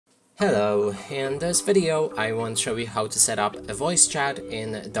Hello, in this video I want to show you how to set up a voice chat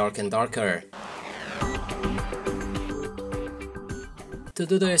in Dark and Darker. To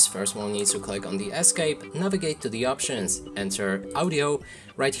do this, first we'll need to click on the escape, navigate to the options, enter audio.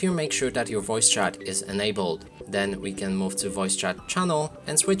 Right here make sure that your voice chat is enabled. Then we can move to voice chat channel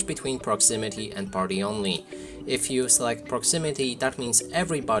and switch between proximity and party only. If you select proximity, that means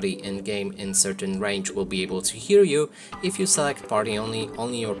everybody in game in certain range will be able to hear you. If you select party only,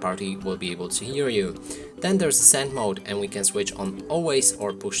 only your party will be able to hear you. Then there's the send mode and we can switch on always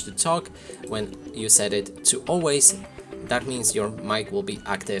or push to talk. When you set it to always, that means your mic will be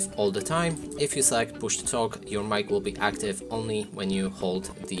active all the time. If you select push to talk, your mic will be active only when you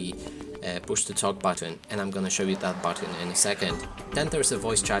hold the push to talk button, and I'm gonna show you that button in a second. Then there's a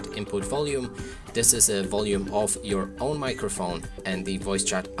voice chat input volume. This is a volume of your own microphone, and the voice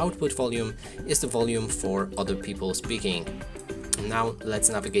chat output volume is the volume for other people speaking. Now let's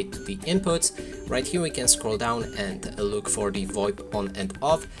navigate to the inputs. Right here we can scroll down and look for the VoIP on and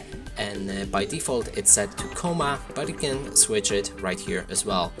off, and by default it's set to coma, but you can switch it right here as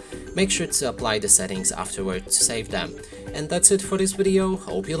well. Make sure to apply the settings afterward to save them. And that's it for this video.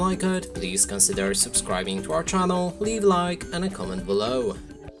 Hope you like it. Please consider subscribing to our channel, leave a like and a comment below.